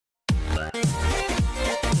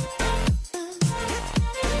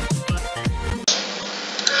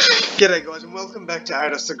G'day guys and welcome back to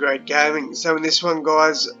Ados the Great Gaming. So in this one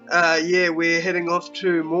guys, yeah, we're heading off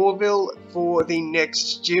to Moorville for the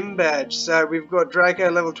next gym badge. So we've got Draco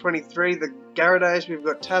level 23, the Garradace, we've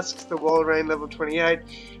got Tusks the Walrein level 28,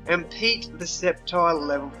 and Pete the Sceptile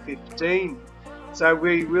level 15. So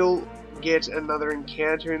we will get another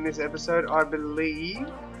encounter in this episode, I believe,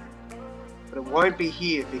 but it won't be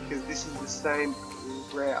here because this is the same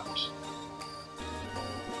route.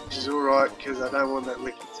 Which is alright because I don't want that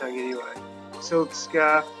licky tongue anyway. Silk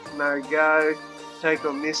Scarf, no go. Take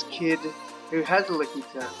on this kid who has a licky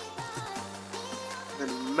tongue. Then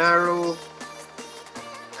a marrow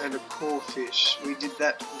and a crawfish. We did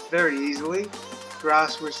that very easily.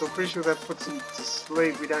 Grass whistle, pretty sure that puts him to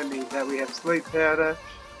sleep. We don't need that, we have sleep powder.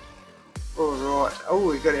 Alright, oh,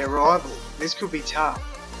 we got our rival. This could be tough.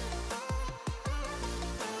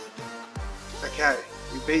 Okay.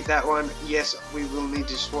 We beat that one. Yes, we will need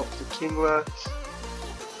to swap for Kingler.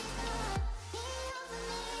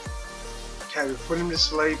 Okay, we put him to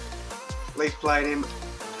sleep. Leaf Blade him.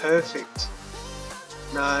 Perfect.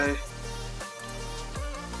 No.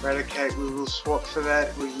 Eradicate, we will swap for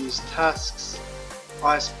that. We'll use Tusks.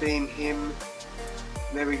 Ice Beam him.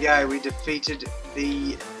 There we go. We defeated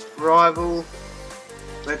the rival.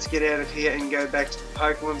 Let's get out of here and go back to the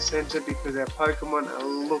Pokemon Center because our Pokemon are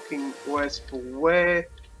looking worse for wear.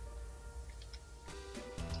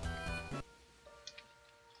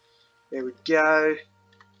 There we go.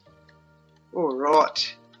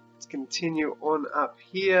 Alright, let's continue on up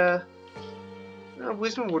here.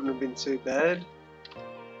 Wisdom wouldn't have been too bad.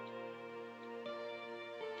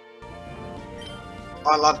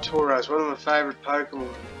 I love Tauros, one of my favourite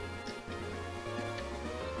Pokemon.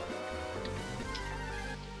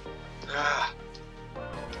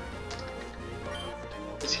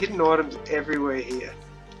 There's hidden items everywhere here,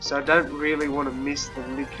 so I don't really want to miss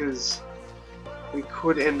them because we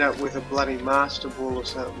could end up with a bloody Master Ball or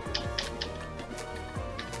something.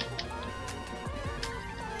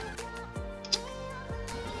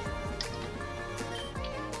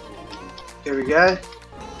 There we go.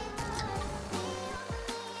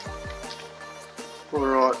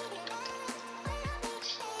 Alright.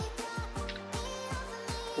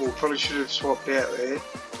 Oh, probably should have swapped out there.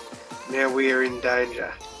 Now we are in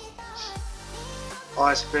danger.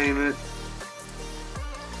 Ice Beam it.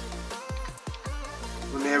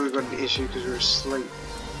 Well, now we've got an issue because we're asleep.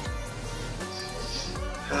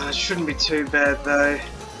 It shouldn't be too bad though.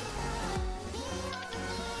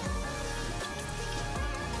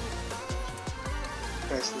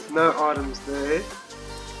 Okay, so there's no items there.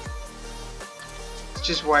 Let's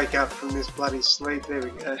just wake up from this bloody sleep. There we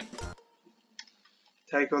go.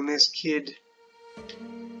 Take on this kid.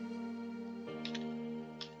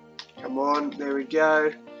 Come on, there we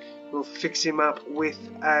go. We'll fix him up with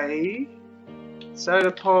a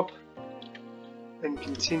soda pop and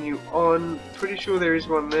continue on. Pretty sure there is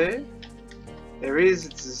one there. There is,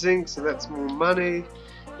 it's a zinc, so that's more money.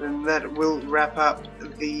 And that will wrap up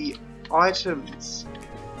the items.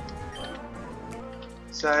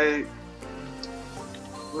 So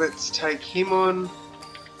let's take him on.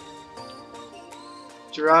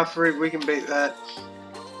 Giraffe Rig, we can beat that.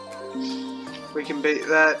 We can beat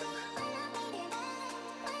that.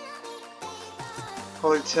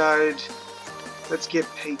 Polytoad. Let's get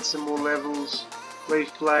Pete some more levels.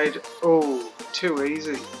 Leaf Blade. Oh, too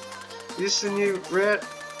easy. Is this the new route?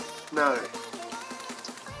 No.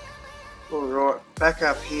 Alright, back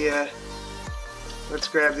up here. Let's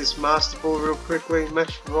grab this Master Ball real quickly.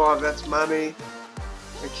 Match 5, that's money.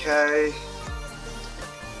 Okay.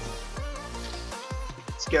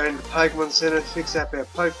 Let's go into the Pokemon Center, fix up our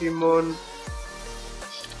Pokemon.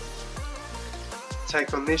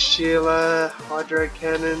 Take on this Sheila, Hydro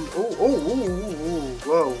Cannon. Oh,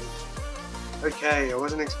 whoa. Okay, I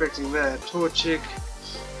wasn't expecting that. Torchic.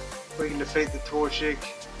 We can defeat the Torchic.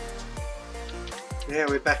 Now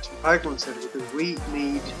we're back to the Pokemon Center because we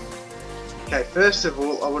need... Okay, first of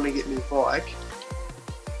all, I want to get my bike.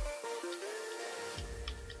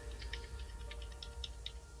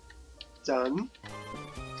 Done.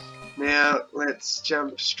 Now let's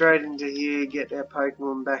jump straight into here, get our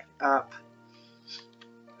Pokemon back up.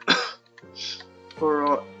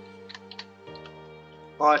 Alright.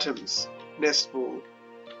 Items. Nest Ball.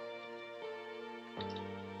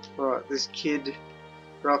 Alright, this kid.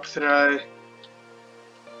 Rock Throw.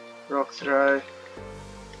 Rock Throw.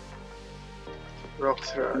 Rock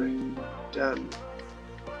Throw. Done.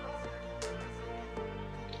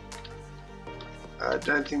 I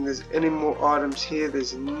don't think there's any more items here.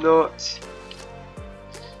 There's not.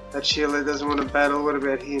 That Sheila doesn't want to battle. What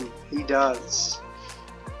about him? He does.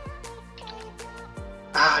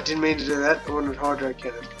 Ah, I didn't mean to do that. I wanted Hydro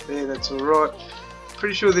Cannon. There, that's alright.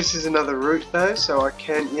 Pretty sure this is another route though, so I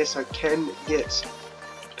can, yes, I can get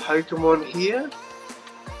Pokemon here.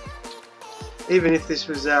 Even if this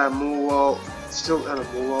was Morwell, still,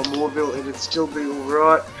 Moorville, it would still be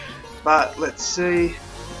alright. But let's see.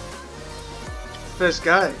 First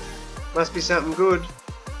go. Must be something good.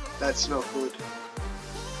 That's not good.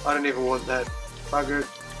 I don't even want that. Bugger it.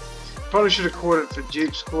 Probably should have caught it for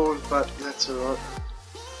Duke's Claws, but that's alright.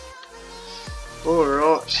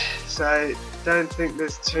 Alright, so don't think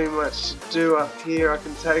there's too much to do up here. I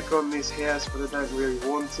can take on this house, but I don't really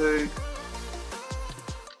want to.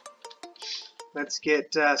 Let's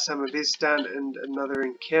get some of this done and another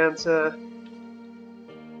encounter.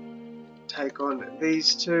 Take on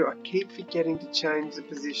these two. I keep forgetting to change the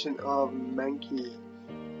position of Mankey.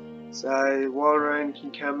 So Walrein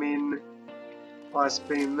can come in. Ice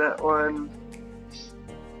Beam that one.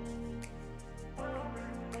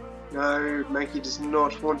 No, Mankey does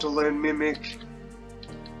not want to learn Mimic.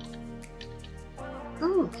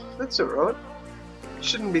 Oh, that's alright.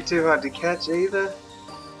 Shouldn't be too hard to catch either.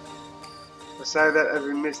 I say that as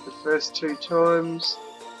we missed the first 2 times.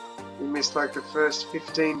 We missed like the first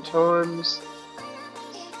 15 times.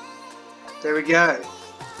 There we go.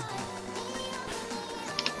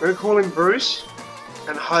 We're going to call him Bruce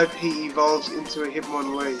and hope he evolves into a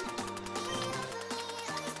Hitmonlee.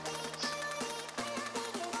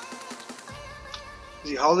 Is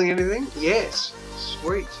he holding anything? Yes.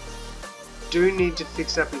 Sweet. Do need to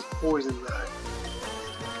fix up his poison though.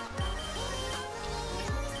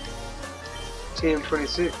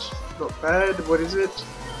 TM26. Not bad. What is it?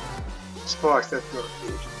 Spikes. That's not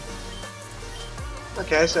good.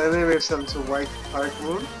 Okay, so then we have something to wake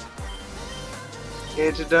Pokemon.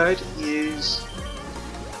 Antidote is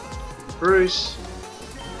Bruce.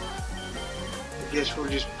 I guess we'll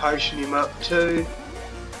just potion him up too.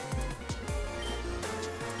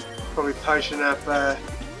 Probably potion up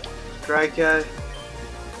Draco.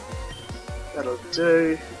 That'll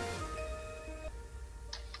do.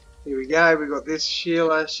 Here we go, we got this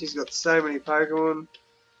Sheila. She's got so many Pokemon.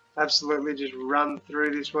 Absolutely just run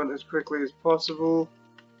through this one as quickly as possible.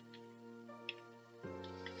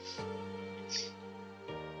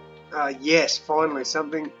 Yes, finally,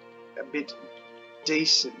 something a bit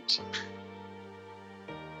decent.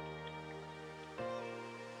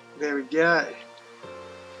 There we go.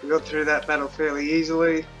 We got through that battle fairly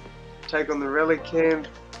easily. Take on the Relicanth.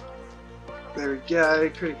 There we go,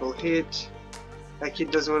 critical hit. That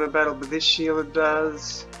kid doesn't want to battle, but this Sheila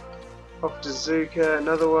does. Off to Zuka,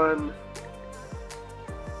 another one.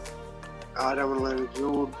 Oh, I don't want to learn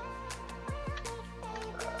Absorb.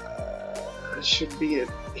 There should be a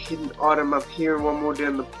hidden item up here and one more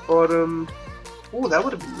down the bottom. Oh, that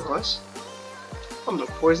would have been nice. I'm not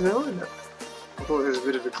poisoning either. I thought there was a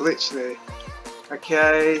bit of a glitch there.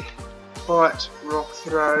 Okay, fight, rock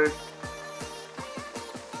throw.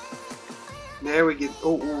 Now we get.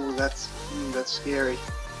 Oh, that's scary.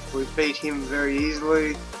 We beat him very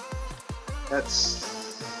easily. I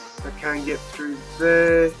can't get through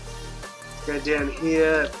there. Go down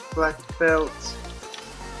here. Black Belt.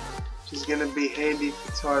 Which is going to be handy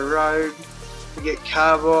for Tyrone. We get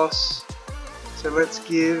Carbos. So let's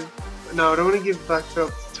give. No, I don't want to give Black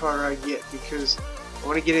Belt to Tyrone yet because I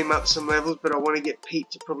want to get him up some levels, but I want to get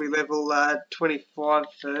Pete to probably level 25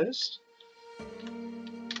 first.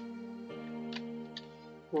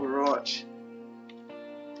 Alright.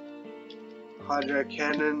 Hydro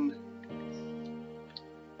Cannon.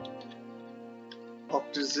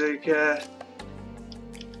 Octazooka.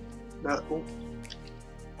 No. Oh.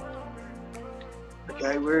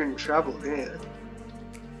 Okay, we're in trouble here.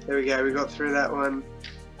 There we go, we got through that one.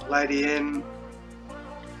 Lady N.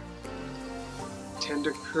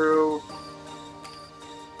 Tentacruel.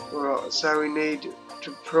 Alright, so we need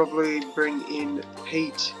to probably bring in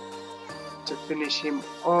Pete to finish him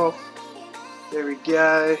off. There we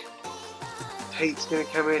go. Pete's going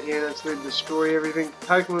to come out here and absolutely destroy everything.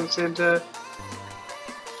 Pokemon Center.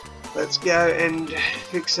 Let's go and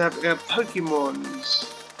fix up our Pokemons.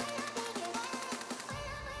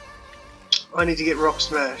 I need to get Rock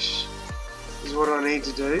Smash. Is what I need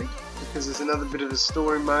to do. Because there's another bit of a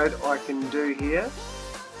story mode I can do here.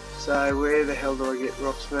 So where the hell do I get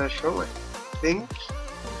Rock Smash from? I think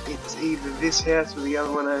it's either this house or the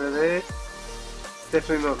other one over there.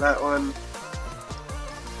 Definitely not that one.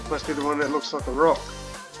 Must be the one that looks like a rock.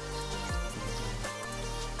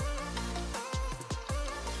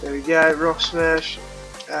 There we go, Rock Smash.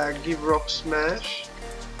 Give Rock Smash.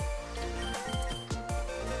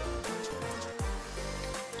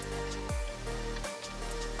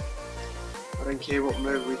 I don't care what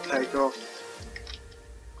move we take off.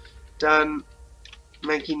 Done.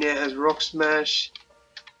 Mankey now has Rock Smash.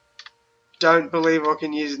 Don't believe I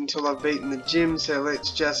can use it until I've beaten the gym, so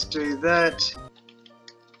let's just do that.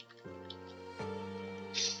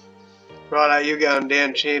 Righto, you're going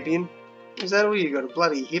down, champion. Is that all you got? A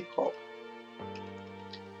bloody hip hop.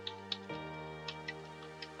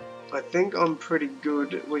 I think I'm pretty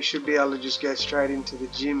good. We should be able to just go straight into the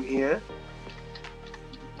gym here.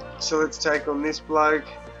 So let's take on this bloke.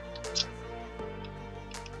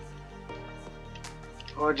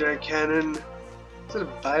 Hydro Cannon. Is it a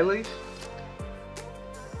Bayleaf?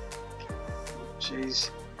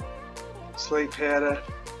 Jeez. Sleep Powder.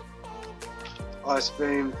 Ice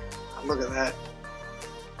Beam. Oh, look at that.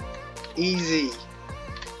 Easy.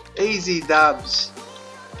 Easy dubs.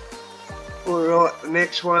 Alright, the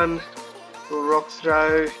next one. We'll Rock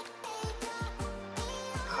Throw.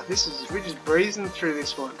 Oh, we're just breezing through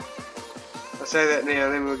this one. I say that now,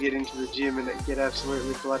 and then we'll get into the gym and get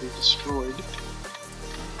absolutely bloody destroyed.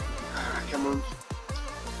 Come on.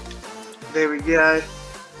 There we go.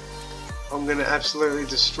 I'm going to absolutely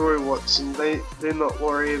destroy Watson. They're not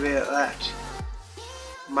worried about that.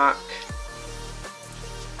 Muck.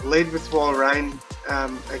 Lead with Walrein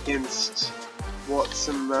against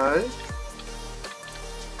Watson though.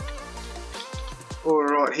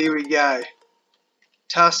 Alright, here we go.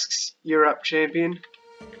 Tusks, you're up, champion.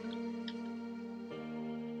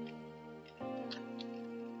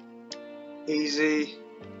 Easy.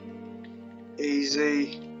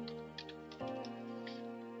 Easy.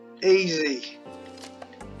 Easy.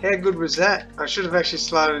 How good was that? I should have actually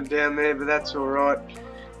slowed it down there, but that's alright.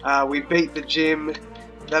 We beat the gym.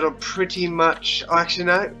 That'll pretty much... Actually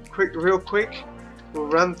no, real quick. We'll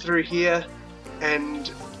run through here,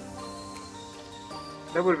 and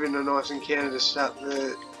that would have been a nice encounter to start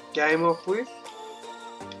the game off with.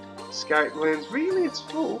 Escape lens. Really? It's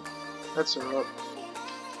full? That's alright.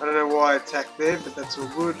 I don't know why I attacked there, but that's all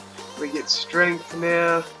good. We get strength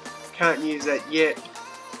now. Can't use that yet,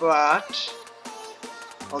 but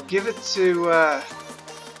I'll give it to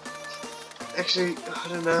actually, I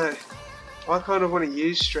don't know. I kind of want to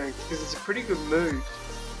use strength because it's a pretty good move.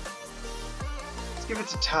 Let's give it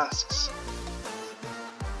to Tusks.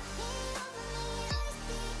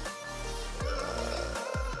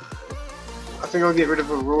 I think I'll get rid of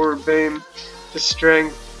Aurora Beam for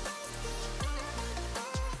strength.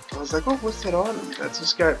 I was like, oh, what's that item? That's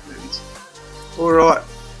Escape Lens. Alright,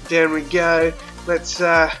 down we go. Let's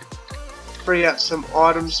free up some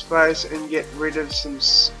item space and get rid of some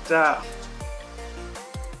stuff.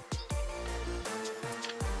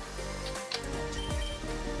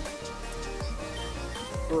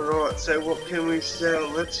 Alright, so what can we sell?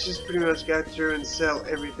 Let's just pretty much go through and sell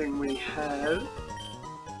everything we have.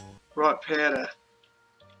 Right, powder.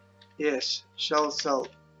 Yes. Shoal salt.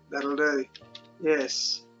 That'll do.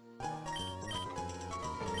 Yes.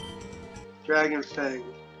 Dragon Fang.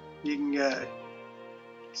 You can go.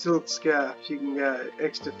 Silk Scarf. You can go.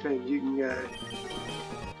 Extra Fin. You can go.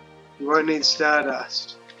 You won't need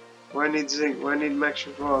Stardust. Won't need Zinc. Won't need Max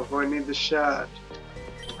Revive. Won't need the Shard.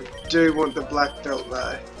 I do want the Black Belt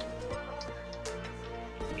though.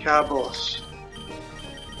 Carboss.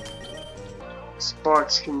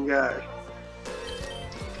 Spikes can go.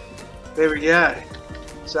 There we go.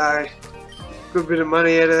 So, good bit of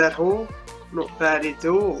money out of that haul. Not bad at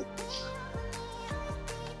all.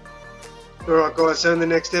 Alright guys, so in the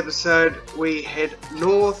next episode we head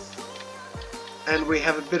north and we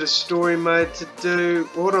have a bit of story mode to do.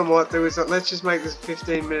 What I might do is let's just make this a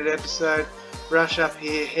 15-minute episode, rush up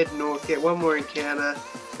here, head north, get one more encounter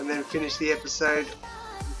and then finish the episode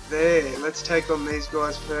there. Let's take on these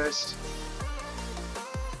guys first.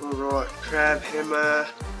 Alright, Crab Hammer,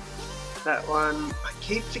 that one. I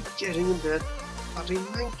keep forgetting about bloody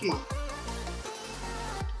Mankey.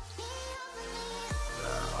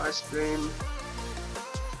 Ice Beam,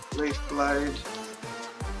 Leaf Blade,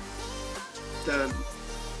 done.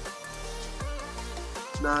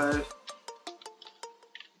 No.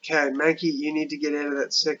 Okay, Mankey, you need to get out of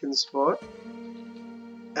that second spot.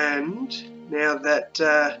 And now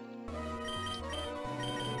that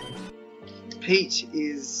Pete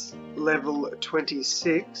is level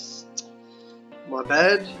 26, my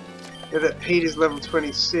bad. Now that Pete is level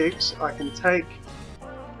 26, I can take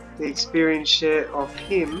the experience share of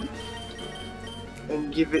him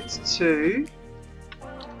and give it to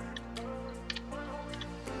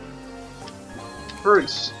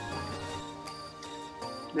Bruce.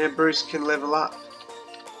 Now Bruce can level up.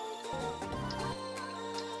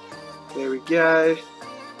 There we go.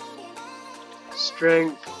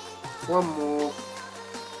 Strength. One more.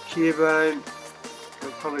 Cubone.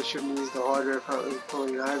 probably shouldn't use the Hydro,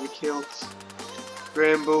 probably an overkill.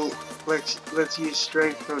 Bramble, let's use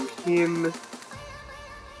strength on him.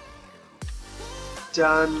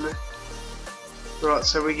 Done. Right,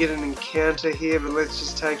 so we get an encounter here, but let's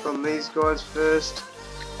just take on these guys first.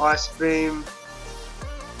 Ice Beam.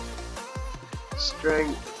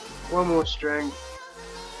 Strength. One more strength.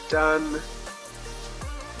 Done.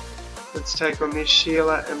 Let's take on this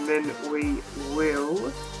Sheila, and then we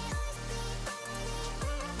will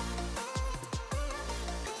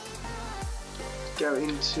go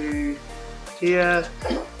into here.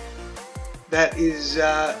 That is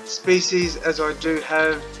species, as I do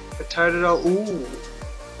have a Totodile.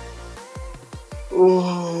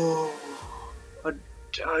 Ooh, I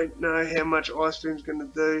don't know how much Ice Beam's going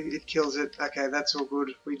to do. It kills it. Okay, that's all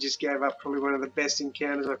good. We just gave up probably one of the best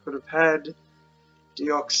encounters I could have had.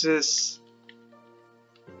 Deoxys,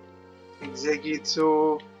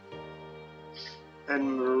 Executor,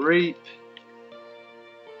 and Reap.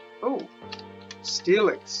 Oh,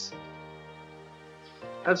 Steelix.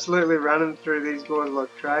 Absolutely running through these guys like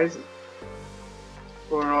crazy.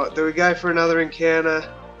 Alright, do we go for another encounter?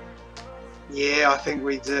 Yeah, I think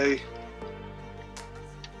we do.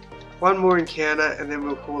 One more encounter and then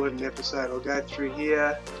we'll call it an episode. I'll go through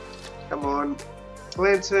here. Come on.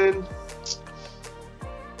 Lantern.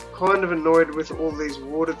 Kind of annoyed with all these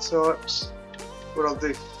water types. What I'll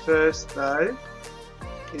do first though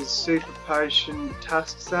is Super Potion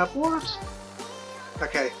Tusks up. What?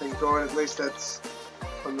 Okay, thank God, at least that's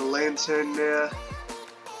on the Lantern now.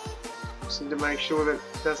 Just need to make sure that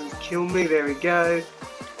it doesn't kill me. There we go.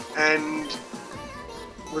 And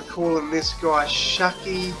we're calling this guy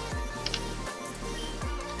Shucky.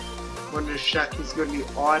 Wonder if Shucky's got any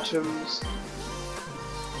items.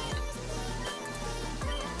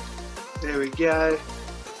 There we go.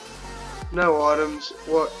 No items.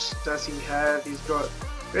 What does he have? He's got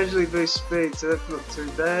gradually boost speed, so that's not too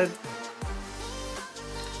bad.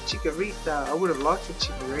 Chikorita. I would have liked a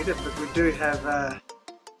Chikorita, but we do have,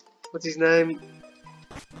 what's his name?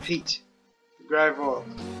 Pete. Gravile.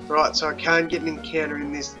 Right, so I can't get an encounter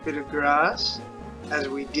in this bit of grass, as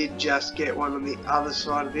we did just get one on the other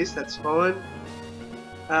side of this. That's fine.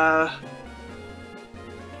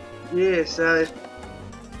 Yeah, so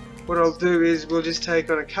what I'll do is we'll just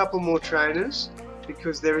take on a couple more trainers,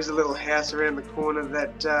 because there is a little house around the corner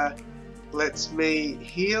that lets me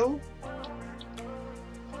heal.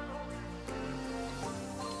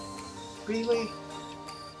 Really?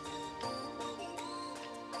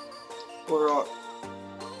 Alright.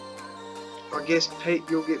 I guess Pete,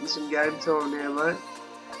 you're getting some game time now, mate.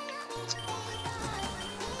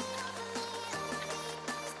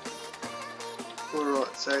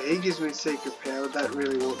 Alright, so he gives me secret power, don't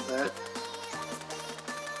really want that.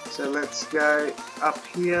 So let's go up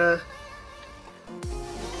here.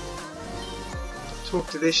 Talk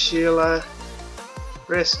to this Sheila.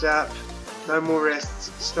 Rest up. No more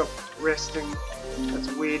rests. Stop resting.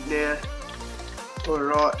 That's weird now.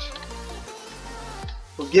 Alright.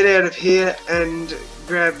 We'll get out of here and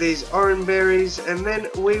grab these orange berries, and then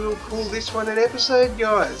we will call this one an episode,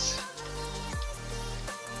 guys.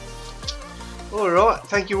 Alright,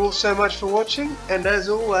 thank you all so much for watching, and as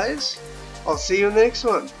always, I'll see you in the next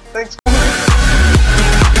one. Thanks.